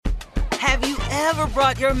Have you ever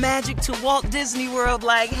brought your magic to Walt Disney World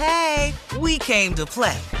like, hey, we came to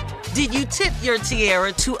play? Did you tip your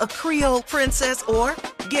tiara to a Creole princess or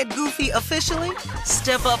get goofy officially?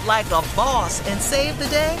 Step up like a boss and save the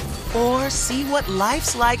day? Or see what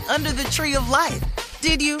life's like under the tree of life?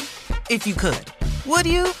 Did you? If you could. Would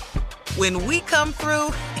you? When we come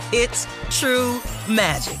through, it's true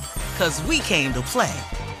magic. 'Cause we came to play.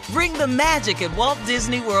 Bring the magic at Walt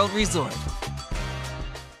Disney World Resort.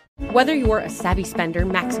 Whether you're a savvy spender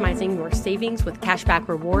maximizing your savings with cashback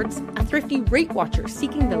rewards, a thrifty rate watcher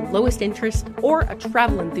seeking the lowest interest, or a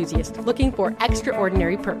travel enthusiast looking for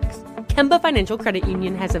extraordinary perks, Kemba Financial Credit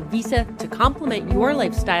Union has a visa to complement your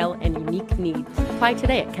lifestyle and unique needs. Apply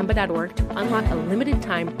today at Kemba.org to unlock a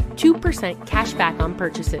limited-time 2% cash back on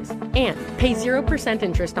purchases and pay 0%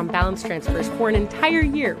 interest on balance transfers for an entire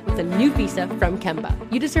year with a new visa from Kemba.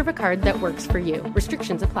 You deserve a card that works for you.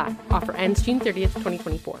 Restrictions apply. Offer ends June 30th,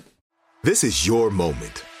 2024. This is your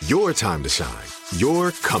moment, your time to shine,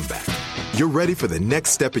 your comeback. You're ready for the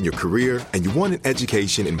next step in your career, and you want an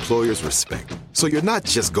education employers respect. So you're not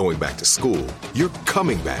just going back to school, you're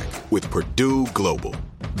coming back with Purdue Global.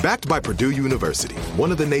 Backed by Purdue University,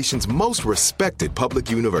 one of the nation's most respected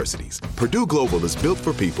public universities, Purdue Global is built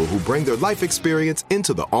for people who bring their life experience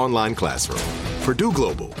into the online classroom. Purdue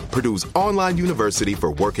Global, Purdue's online university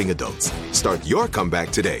for working adults. Start your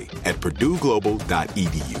comeback today at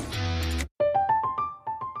purdueglobal.edu.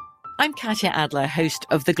 I'm Katya Adler, host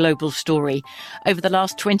of The Global Story. Over the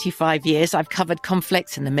last 25 years, I've covered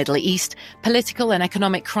conflicts in the Middle East, political and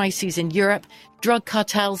economic crises in Europe, drug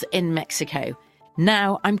cartels in Mexico.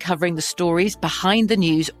 Now I'm covering the stories behind the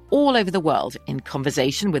news all over the world in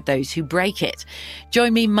conversation with those who break it.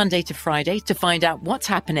 Join me Monday to Friday to find out what's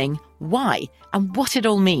happening, why, and what it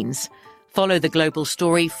all means. Follow The Global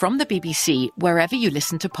Story from the BBC wherever you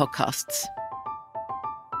listen to podcasts.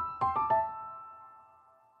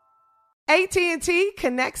 AT&T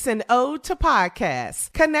connects an ode to podcasts.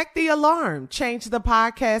 Connect the alarm. Change the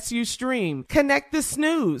podcast you stream. Connect the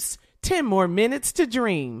snooze. 10 more minutes to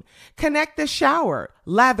dream. Connect the shower.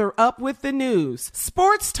 Lather up with the news.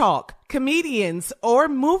 Sports talk, comedians, or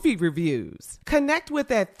movie reviews. Connect with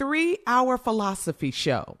that 3-hour philosophy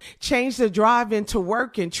show. Change the drive into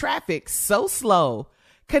work in traffic so slow.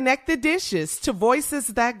 Connect the dishes to voices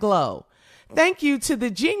that glow. Thank you to the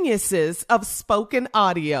geniuses of spoken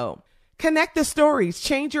audio. Connect the stories,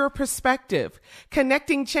 change your perspective.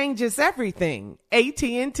 Connecting changes everything.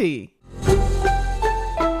 AT&T.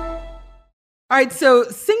 All right, so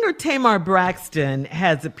singer Tamar Braxton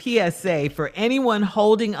has a PSA for anyone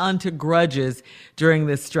holding on to grudges during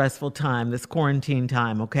this stressful time, this quarantine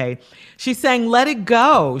time, okay? She sang Let It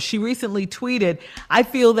Go. She recently tweeted, I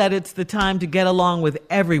feel that it's the time to get along with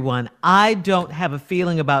everyone. I don't have a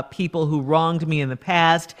feeling about people who wronged me in the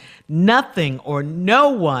past. Nothing or no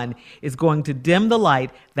one is going to dim the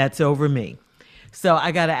light that's over me. So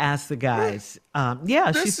I got to ask the guys.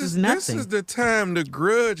 She says nothing. This is the time the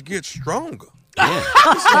grudge gets stronger. Yeah.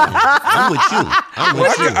 I'm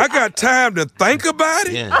with you. I got time to think about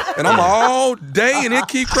it, and I'm all day, and it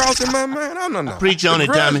keep crossing my mind. No. Preach on it,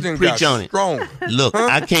 Tommy. Preach on it. Look,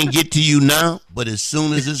 I can't get to you now, but as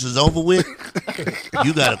soon as this is over with,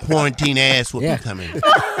 you got a quarantine ass whooping coming.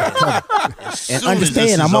 And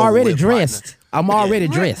understand, I'm already dressed. I'm already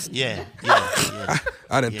dressed. Yeah.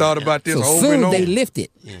 I done thought about this so over soon and over. They lift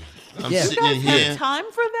it. Yeah. I'm You sitting in guys here. have time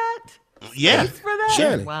for that? Yeah. Space for that?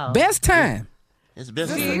 Surely. Wow. Best time. It's the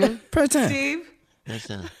best Steve? time. Per time. Steve, Best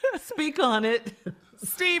time. speak on it.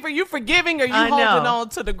 Steve, are you forgiving or you I know. holding on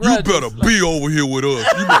to the You grudges? better be over here with us.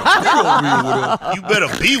 You better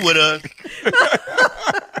be with us.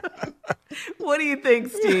 What do you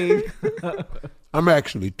think, Steve? I'm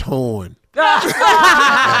actually torn.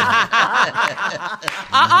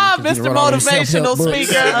 Mr. Motivational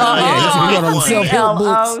Speaker.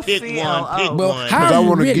 Pick one. Because I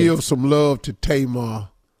want to give some love to Tamar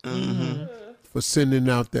for sending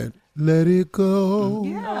out that Let It Go.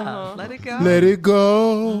 Yeah, let it go. Let it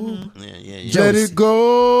go. Yeah. Let it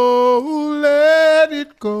go. Let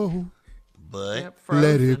it go. But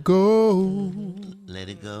let it go. Let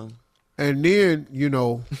it go. And then, Here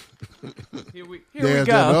we there's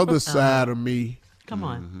go. that other side of me Come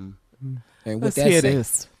on. And Let's what that hear say?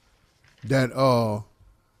 this. that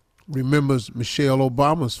remembers Michelle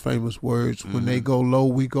Obama's famous words, when they go low,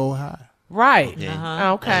 we go high. Right.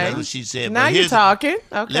 Yeah. Okay. That's what she said. Now But you're here's- talking.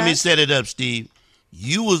 Okay. Let me set it up, Steve.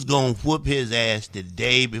 You was going to whoop his ass the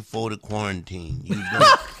day before the quarantine.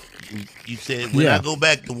 You said, when I go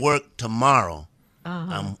back to work tomorrow,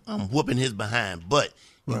 I'm whooping his behind. But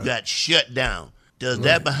you got shut down. Does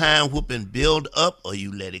that behind whooping build up or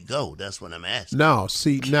you let it go? That's what I'm asking. Now,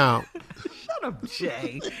 see, up,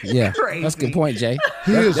 Jay. Yeah, Crazy. that's a good point, Jay.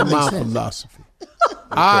 Here's That makes my sense. philosophy.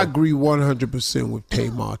 I agree 100% with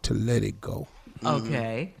Tamar to let it go.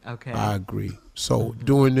 Okay. I agree. So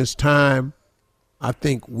during this time, I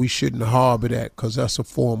think we shouldn't harbor that because that's a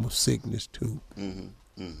form of sickness too.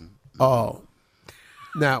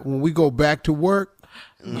 Now, when we go back to work,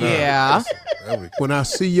 Yeah. when I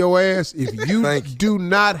see your ass, if you do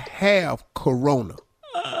not have corona,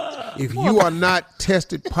 if you are not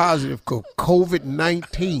tested positive for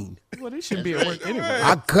COVID-19, Well, they should be at work anyway.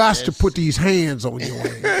 I got to put these hands on your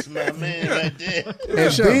ass. That's my man right there.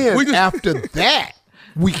 And then after that,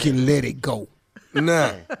 we can let it go.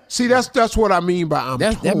 Nah. See, that's what I mean by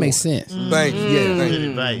that makes sense. Thank you. Yeah. Thank you.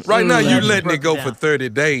 Advice. Right now, you Glad you letting broke it go it for down. 30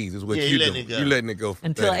 days is what Yeah, you you doing. letting it go. You letting it go for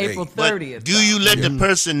Until 30 April days. 30th. Do you let the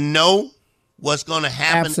person know what's going to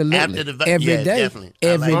happen Absolutely. after the Every yeah, day. Definitely.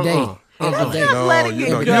 Every I like day. that. Every day. No, letting you it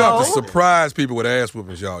know, you have to go. surprise people with ass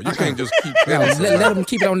whoopings, y'all. You can't just keep telling Let somebody. them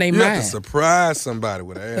keep it on their You have to mind. surprise somebody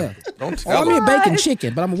with an ass. Don't Oh, tell I'm here them. baking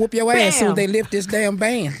chicken, but I'm gonna whoop your ass as soon as Bam. they lift this damn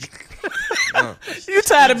ban. You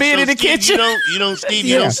tired of being in the Steve, kitchen? You don't say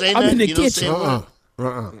Yeah, nothing. I'm in the you don't kitchen. say a word.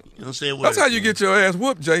 You don't say a word. That's how you get your ass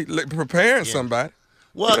whooped, Jay. Preparing somebody.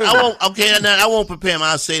 Well, I won't. Okay, now I won't prepare him.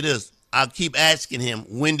 I'll say this. I'll keep asking him,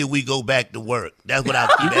 when do we go back to work? That's what I'll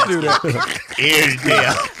keep asking him. Every day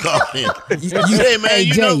I'll call him. Hey, man, Hey,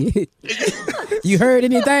 you know. Jay, you heard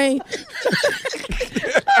anything?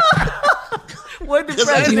 What did the You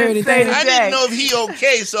heard president it, say Jay? I today? didn't know if he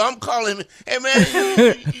okay, so I'm calling him. Hey, man.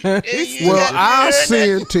 Well, I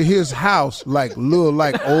send to his house like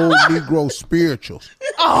old Negro spirituals.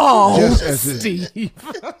 Oh, Just as Steve.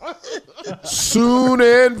 Soon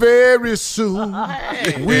and very soon,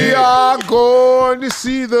 we are going to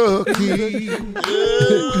see the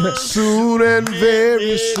King. Soon and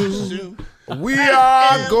very soon, we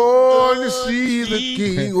are going to see the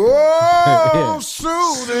King. Oh,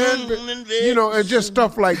 soon and and just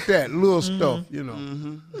stuff like that, little stuff,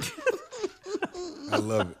 I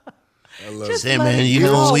love it. I love it. Say, man, you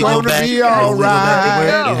know when we It's go gonna back. be when all we go back to work,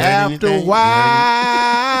 right you heard after a anything? while.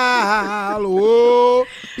 Oh,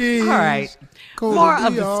 All right. More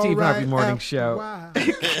of the Steve Harvey Morning Show.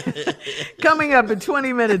 Coming up in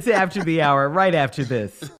 20 minutes after the hour, right after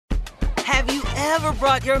this. Have you ever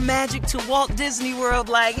brought your magic to Walt Disney World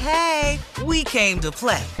like, hey, we came to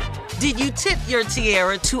play? Did you tip your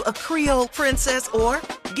tiara to a Creole princess or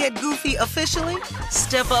get goofy officially?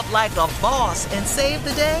 Step up like a boss and save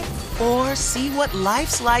the day? Or see what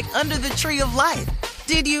life's like under the tree of life?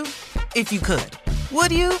 Did you? If you could.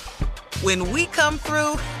 Would you? When we come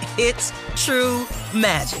through, it's true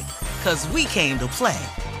magic. 'Cause we came to play.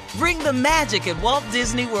 Bring the magic at Walt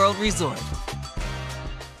Disney World Resort.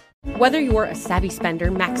 Whether you're a savvy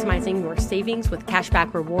spender maximizing your savings with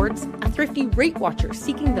cashback rewards, a thrifty rate watcher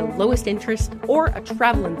seeking the lowest interest, or a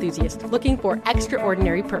travel enthusiast looking for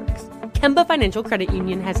extraordinary perks, Kemba Financial Credit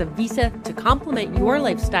Union has a visa to complement your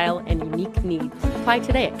lifestyle and unique needs. Apply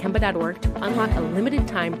today at Kemba.org to unlock a limited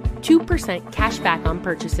time 2% cash back on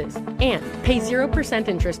purchases and pay 0%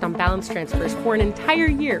 interest on balance transfers for an entire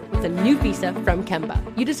year with a new visa from Kemba.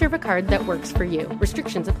 You deserve a card that works for you.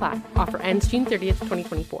 Restrictions apply. Offer ends June 30th,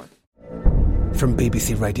 2024. From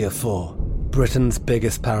BBC Radio 4, Britain's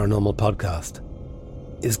biggest paranormal podcast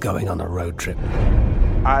is going on a road trip.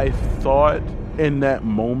 I thought in that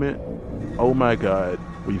moment, oh my God,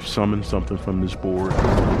 we've summoned something from this board.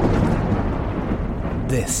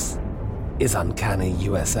 This is Uncanny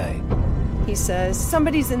USA. He says,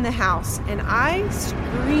 somebody's in the house, and I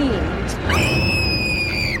screamed.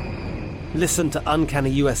 Listen to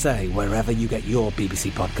Uncanny USA wherever you get your BBC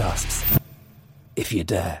podcasts, if you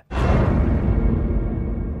dare.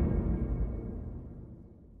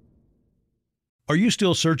 Are you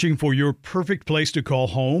still searching for your perfect place to call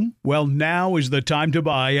home? Well, now is the time to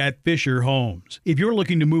buy at Fisher Homes. If you're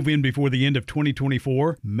looking to move in before the end of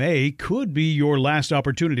 2024, May could be your last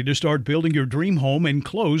opportunity to start building your dream home and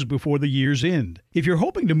close before the year's end. If you're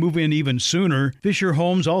hoping to move in even sooner, Fisher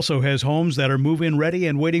Homes also has homes that are move-in ready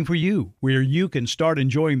and waiting for you, where you can start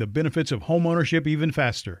enjoying the benefits of homeownership even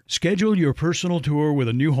faster. Schedule your personal tour with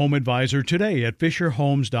a new home advisor today at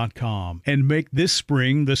FisherHomes.com and make this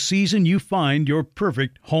spring the season you find your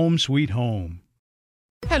perfect home sweet home.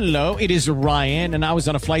 Hello, it is Ryan, and I was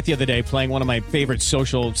on a flight the other day playing one of my favorite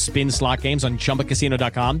social spin slot games on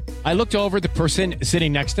ChumbaCasino.com. I looked over at the person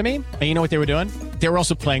sitting next to me, and you know what they were doing? They were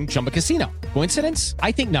also playing Chumba Casino. Coincidence?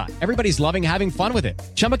 I think not. Everybody's loving having fun with it.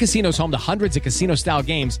 Chumba Casino is home to hundreds of casino-style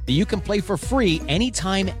games that you can play for free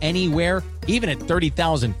anytime, anywhere, even at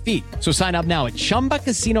 30,000 feet. So sign up now at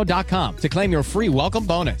ChumbaCasino.com to claim your free welcome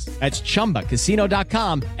bonus. That's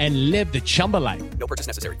ChumbaCasino.com and live the Chumba life. No purchase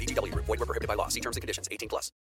necessary. VGW Group. Void where prohibited by law. See terms and conditions. 18+.